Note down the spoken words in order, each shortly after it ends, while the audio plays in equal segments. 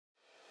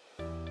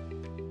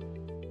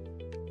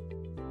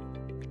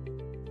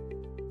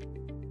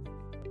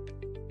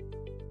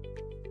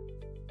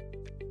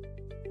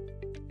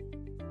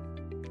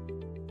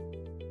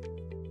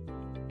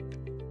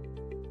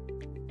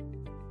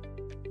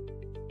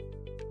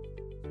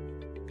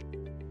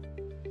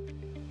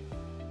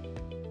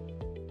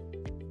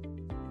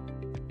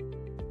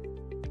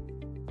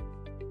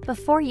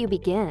Before you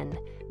begin,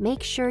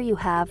 make sure you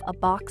have a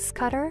box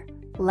cutter,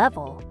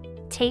 level,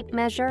 tape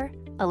measure,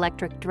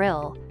 electric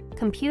drill,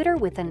 computer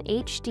with an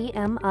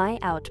HDMI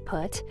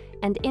output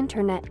and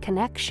internet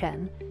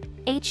connection,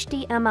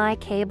 HDMI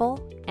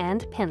cable,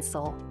 and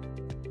pencil.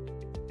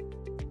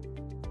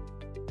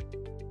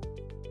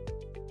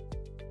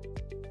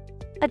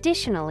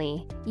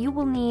 Additionally, you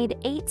will need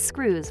 8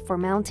 screws for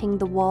mounting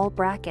the wall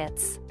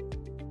brackets.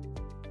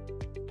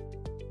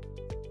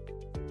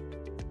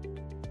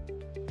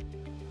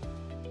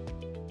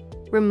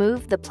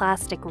 Remove the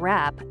plastic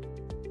wrap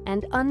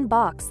and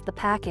unbox the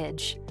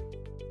package.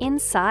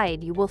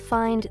 Inside, you will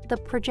find the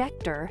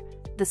projector,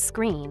 the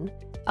screen,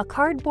 a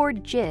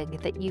cardboard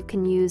jig that you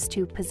can use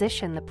to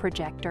position the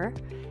projector,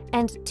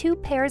 and 2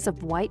 pairs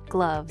of white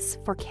gloves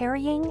for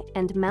carrying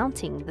and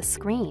mounting the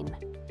screen.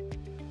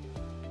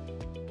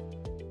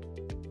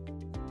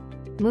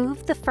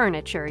 Move the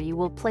furniture you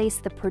will place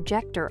the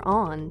projector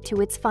on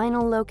to its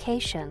final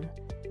location.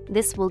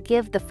 This will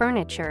give the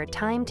furniture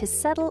time to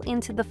settle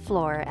into the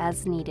floor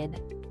as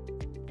needed.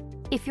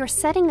 If you're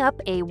setting up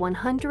a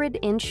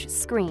 100-inch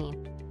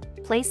screen,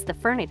 place the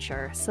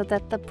furniture so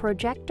that the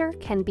projector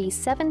can be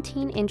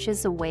 17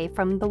 inches away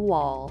from the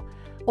wall,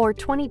 or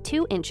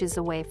 22 inches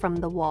away from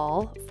the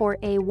wall for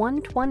a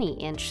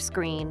 120-inch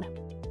screen.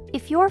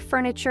 If your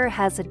furniture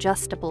has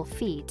adjustable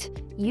feet,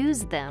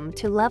 use them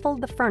to level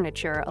the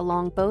furniture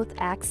along both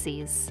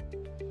axes.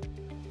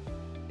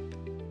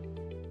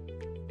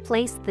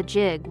 Place the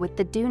jig with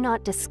the Do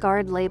Not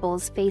Discard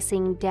labels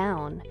facing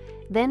down,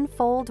 then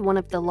fold one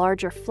of the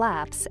larger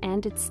flaps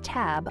and its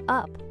tab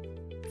up.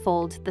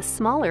 Fold the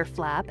smaller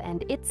flap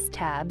and its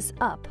tabs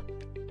up.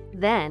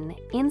 Then,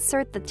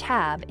 insert the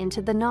tab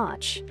into the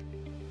notch.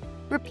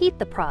 Repeat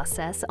the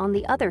process on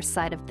the other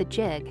side of the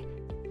jig.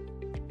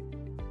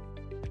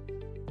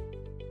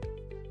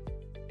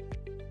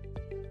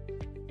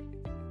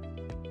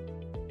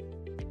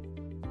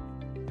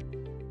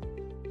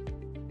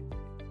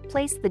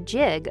 Place the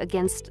jig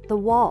against the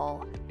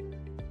wall.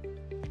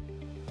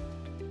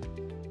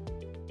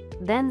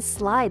 Then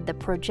slide the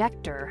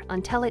projector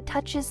until it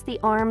touches the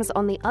arms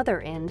on the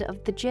other end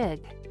of the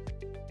jig.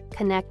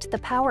 Connect the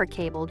power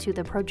cable to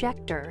the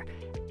projector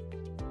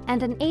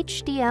and an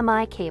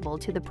HDMI cable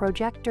to the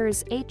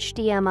projector's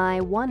HDMI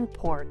 1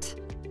 port.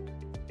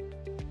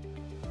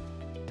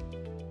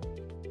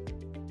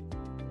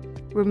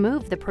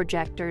 Remove the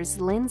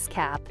projector's lens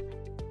cap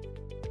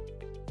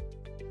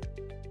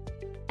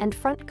and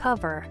front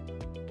cover.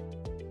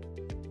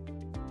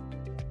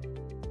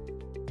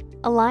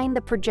 Align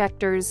the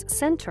projector's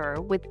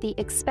center with the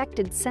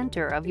expected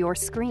center of your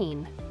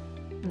screen.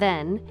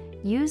 Then,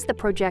 use the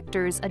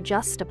projector's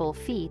adjustable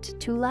feet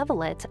to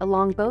level it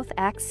along both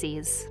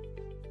axes.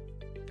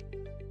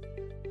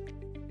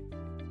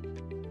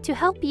 To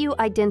help you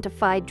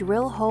identify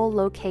drill hole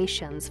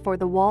locations for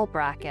the wall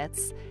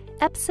brackets,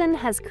 Epson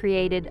has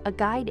created a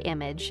guide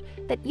image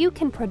that you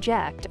can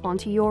project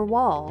onto your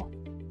wall.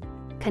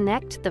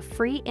 Connect the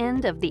free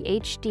end of the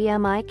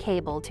HDMI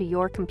cable to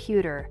your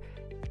computer.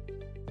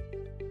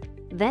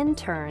 Then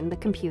turn the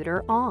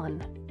computer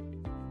on.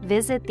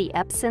 Visit the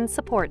Epson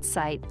support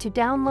site to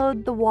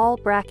download the wall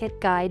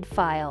bracket guide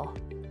file.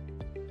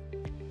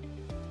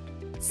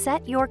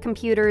 Set your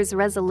computer's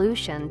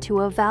resolution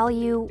to a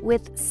value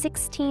with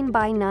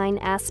 16:9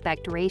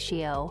 aspect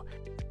ratio.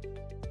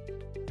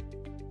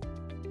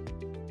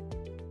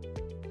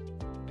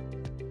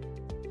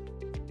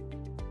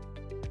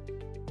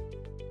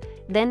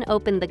 Then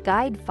open the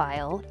guide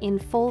file in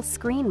full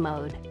screen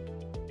mode.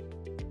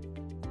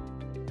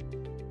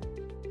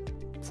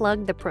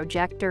 Plug the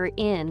projector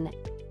in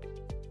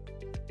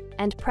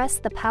and press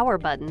the power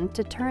button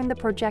to turn the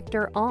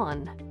projector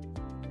on.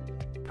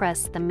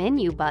 Press the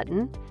menu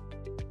button,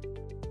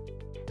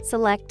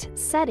 select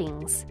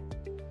Settings,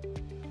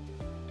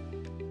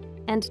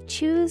 and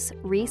choose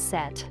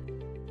Reset.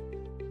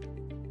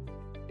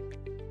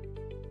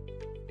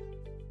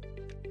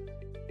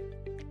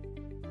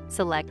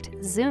 Select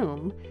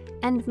Zoom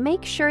and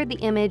make sure the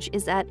image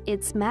is at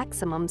its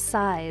maximum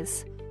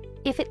size.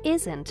 If it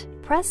isn't,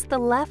 press the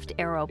left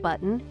arrow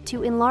button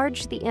to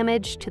enlarge the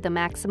image to the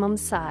maximum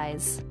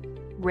size.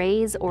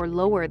 Raise or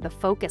lower the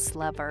focus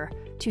lever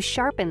to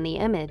sharpen the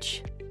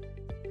image.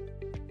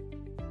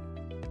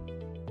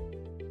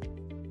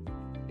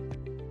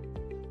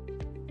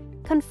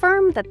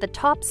 Confirm that the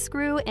top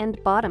screw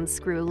and bottom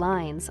screw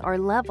lines are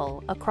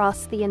level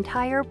across the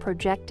entire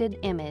projected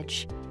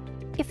image.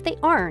 If they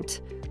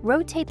aren't,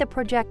 rotate the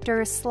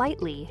projector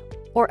slightly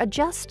or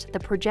adjust the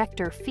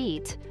projector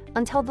feet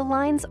until the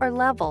lines are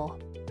level.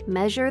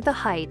 Measure the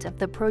height of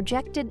the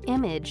projected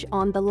image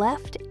on the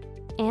left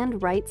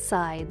and right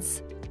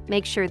sides.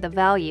 Make sure the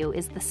value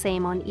is the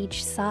same on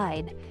each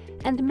side,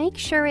 and make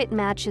sure it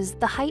matches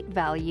the height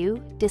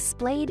value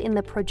displayed in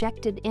the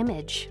projected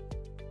image.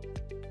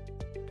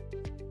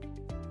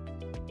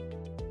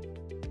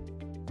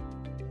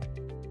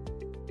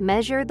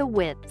 Measure the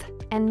width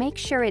and make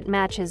sure it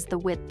matches the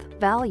width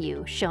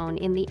value shown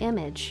in the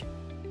image.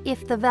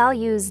 If the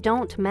values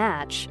don't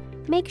match,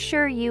 Make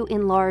sure you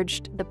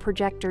enlarged the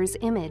projector's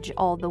image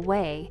all the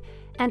way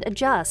and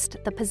adjust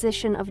the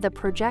position of the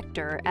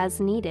projector as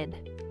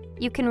needed.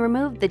 You can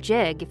remove the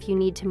jig if you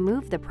need to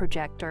move the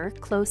projector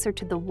closer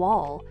to the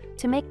wall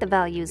to make the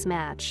values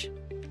match.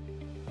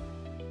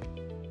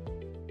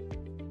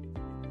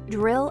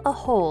 Drill a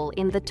hole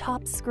in the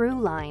top screw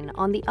line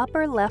on the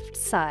upper left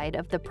side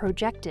of the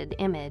projected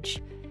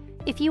image.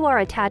 If you are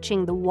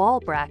attaching the wall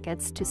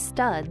brackets to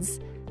studs,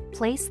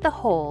 place the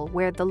hole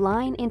where the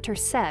line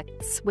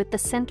intersects with the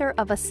center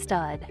of a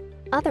stud.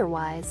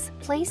 Otherwise,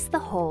 place the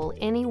hole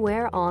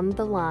anywhere on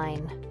the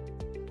line.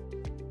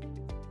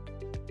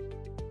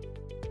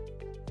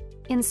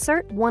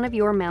 Insert one of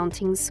your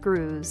mounting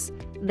screws,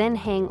 then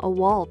hang a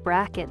wall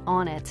bracket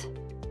on it.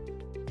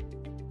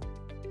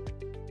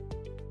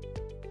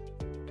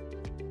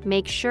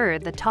 Make sure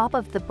the top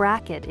of the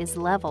bracket is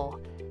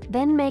level,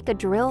 then make a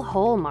drill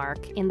hole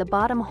mark in the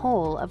bottom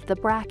hole of the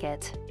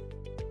bracket.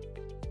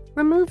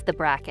 Remove the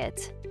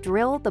bracket,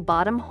 drill the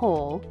bottom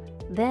hole,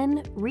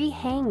 then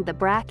rehang the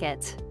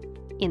bracket.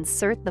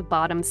 Insert the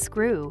bottom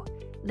screw,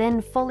 then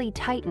fully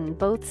tighten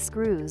both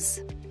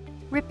screws.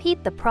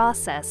 Repeat the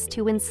process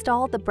to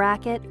install the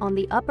bracket on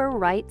the upper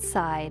right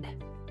side.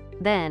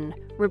 Then,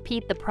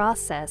 repeat the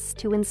process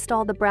to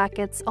install the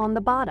brackets on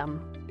the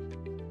bottom.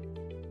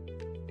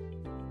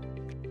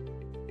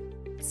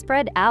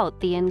 Spread out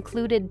the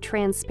included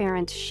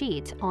transparent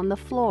sheet on the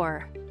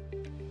floor.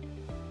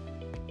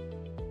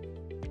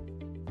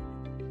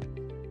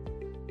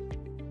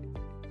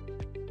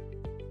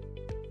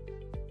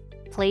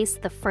 Place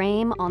the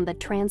frame on the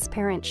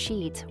transparent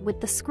sheet with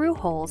the screw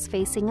holes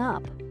facing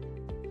up.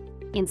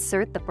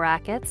 Insert the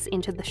brackets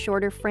into the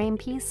shorter frame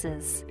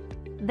pieces.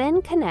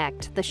 Then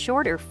connect the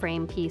shorter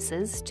frame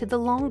pieces to the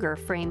longer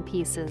frame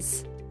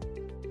pieces.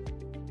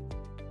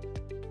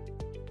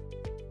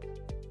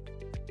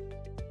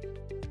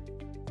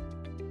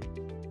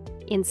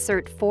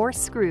 Insert 4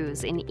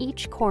 screws in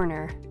each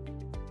corner.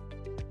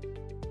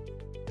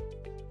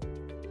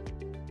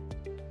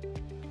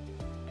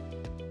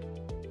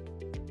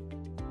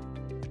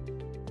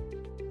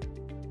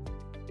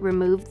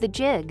 Remove the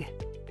jig.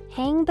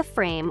 Hang the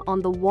frame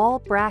on the wall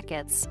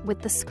brackets with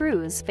the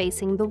screws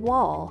facing the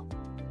wall.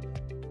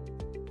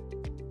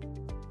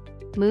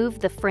 Move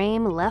the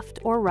frame left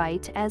or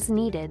right as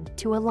needed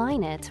to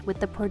align it with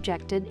the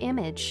projected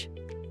image.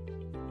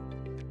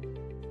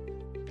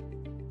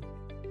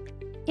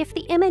 If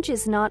the image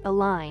is not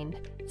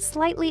aligned,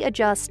 slightly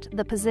adjust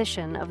the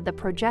position of the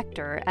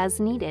projector as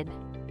needed.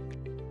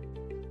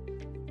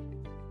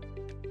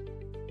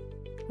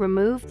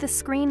 Remove the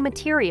screen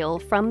material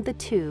from the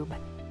tube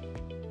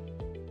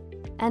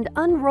and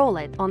unroll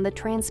it on the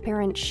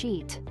transparent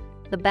sheet.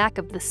 The back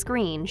of the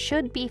screen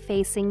should be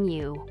facing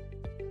you.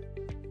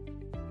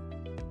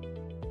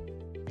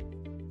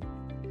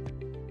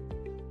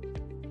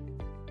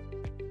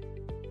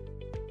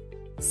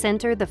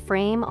 Center the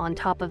frame on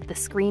top of the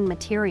screen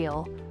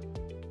material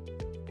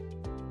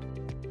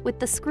with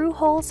the screw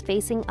holes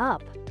facing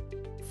up.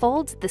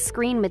 Fold the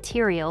screen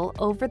material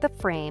over the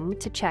frame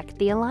to check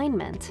the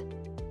alignment.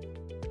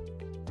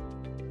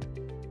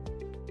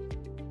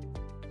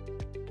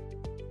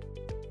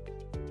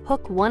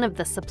 Hook one of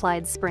the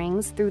supplied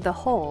springs through the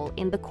hole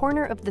in the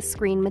corner of the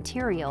screen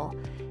material,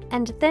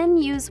 and then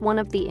use one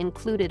of the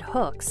included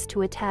hooks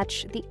to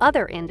attach the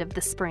other end of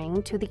the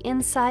spring to the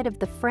inside of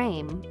the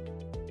frame.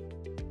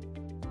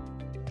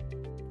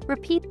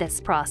 Repeat this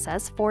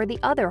process for the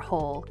other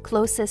hole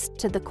closest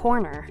to the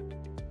corner.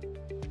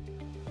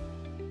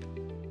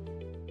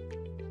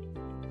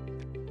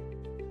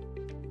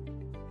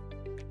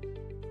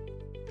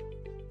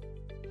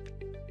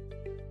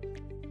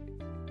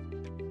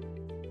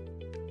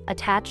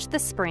 Attach the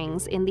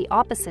springs in the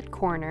opposite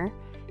corner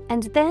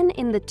and then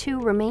in the 2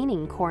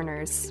 remaining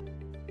corners.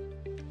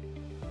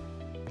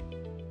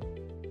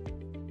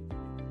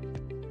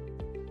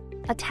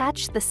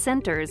 Attach the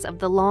centers of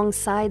the long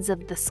sides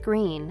of the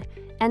screen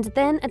and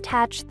then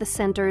attach the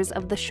centers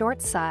of the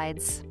short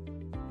sides.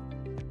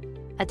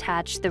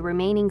 Attach the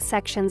remaining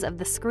sections of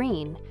the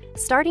screen,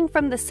 starting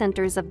from the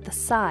centers of the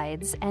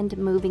sides and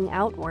moving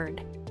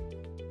outward.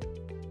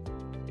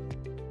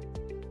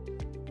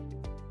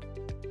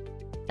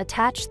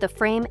 Attach the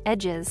frame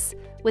edges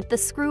with the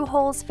screw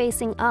holes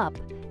facing up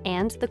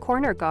and the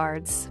corner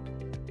guards.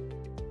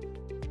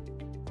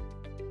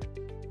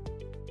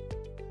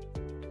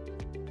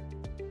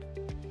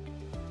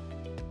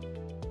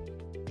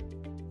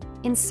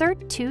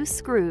 Insert 2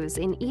 screws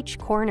in each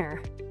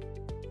corner.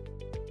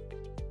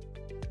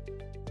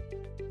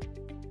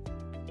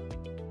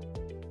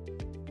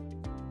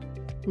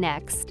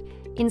 Next,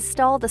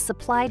 install the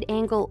supplied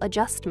angle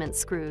adjustment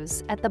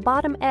screws at the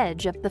bottom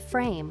edge of the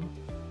frame.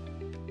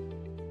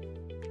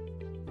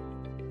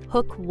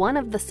 Hook one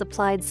of the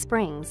supplied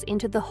springs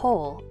into the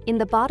hole in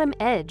the bottom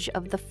edge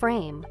of the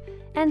frame,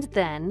 and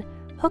then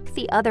hook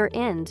the other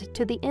end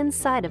to the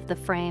inside of the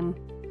frame.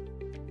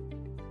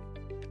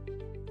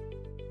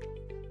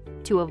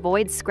 To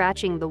avoid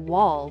scratching the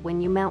wall when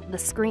you mount the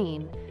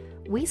screen,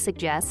 We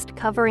suggest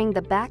covering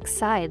the back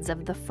sides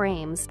of the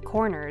frame's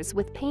corners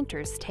with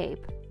painter's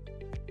tape.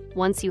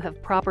 Once you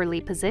have properly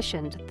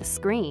positioned the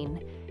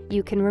screen,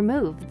 you can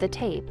remove the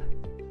tape.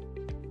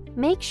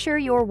 Make sure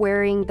you're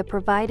wearing the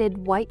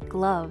provided white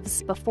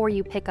gloves before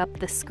you pick up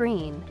the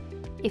screen.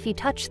 If you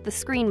touch the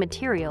screen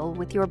material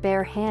with your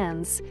bare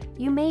hands,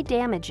 you may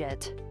damage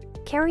it.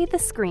 Carry the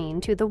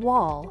screen to the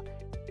wall.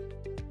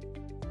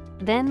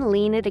 Then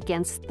lean it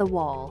against the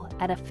wall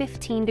at a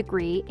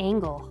 15-degree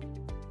angle.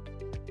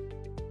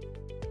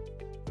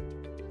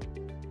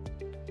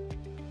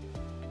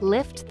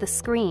 Lift the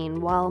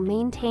screen while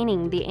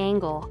maintaining the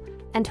angle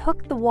and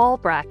hook the wall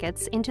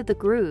brackets into the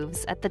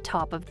grooves at the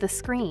top of the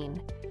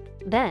screen.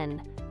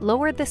 Then,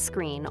 lower the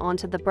screen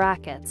onto the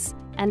brackets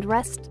and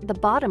rest the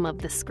bottom of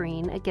the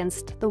screen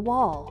against the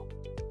wall.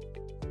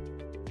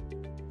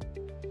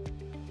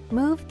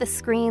 Move the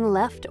screen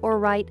left or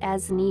right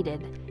as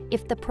needed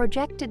if the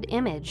projected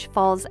image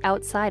falls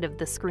outside of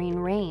the screen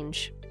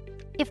range.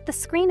 If the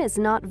screen is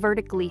not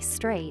vertically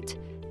straight,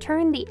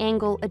 turn the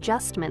angle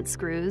adjustment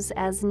screws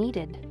as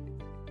needed.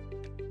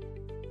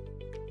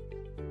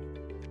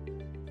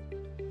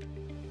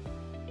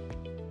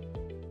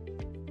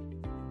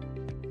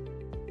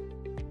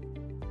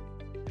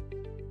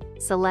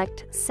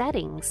 Select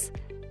Settings,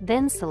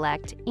 then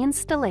select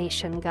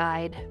Installation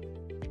Guide.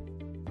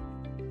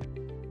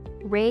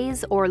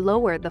 Raise or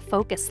lower the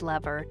focus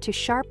lever to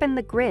sharpen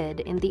the grid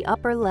in the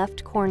upper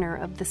left corner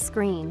of the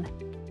screen.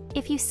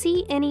 If you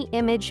see any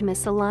image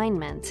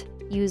misalignment,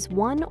 use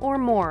one or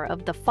more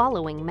of the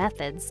following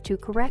methods to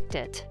correct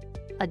it.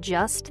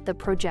 Adjust the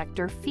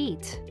projector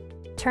feet.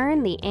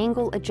 Turn the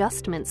angle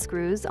adjustment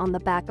screws on the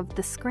back of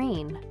the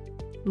screen.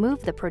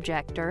 Move the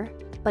projector,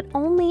 but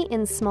only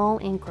in small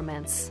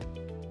increments.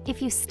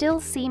 If you still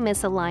see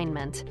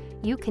misalignment,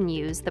 you can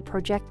use the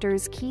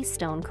projector's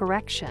keystone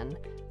correction,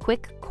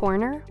 quick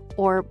corner,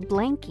 or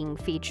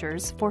blanking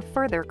features for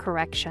further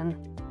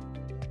correction.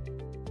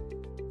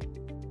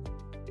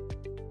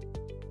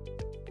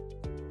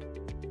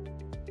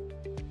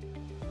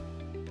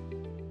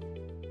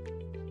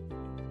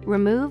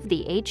 Remove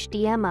the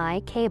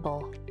HDMI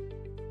cable.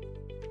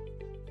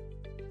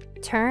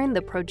 Turn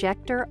the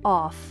projector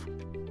off.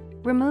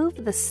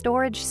 Remove the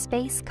storage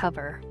space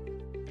cover.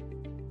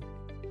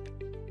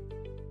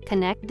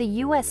 Connect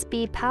the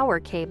USB power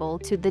cable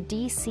to the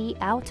DC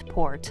out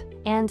port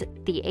and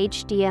the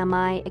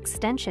HDMI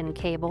extension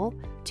cable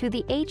to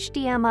the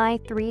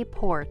HDMI 3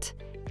 port.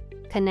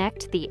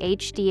 Connect the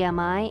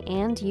HDMI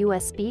and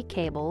USB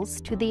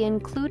cables to the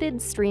included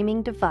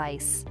streaming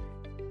device.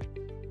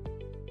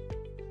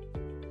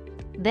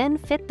 Then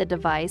fit the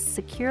device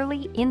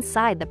securely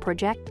inside the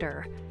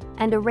projector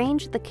and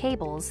arrange the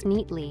cables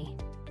neatly.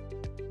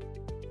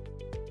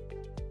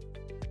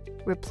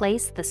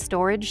 Replace the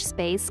storage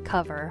space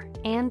cover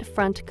and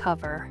front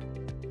cover.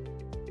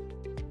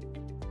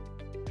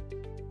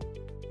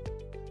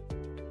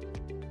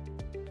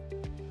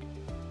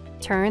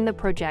 Turn the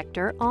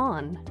projector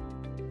on.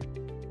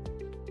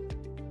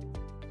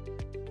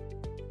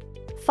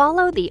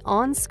 Follow the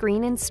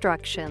on-screen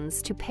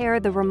instructions to pair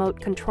the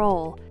remote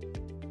control.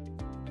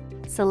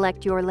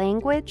 Select your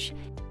language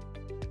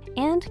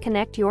and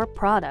connect your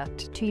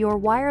product to your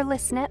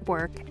wireless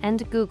network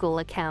and Google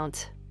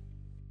account.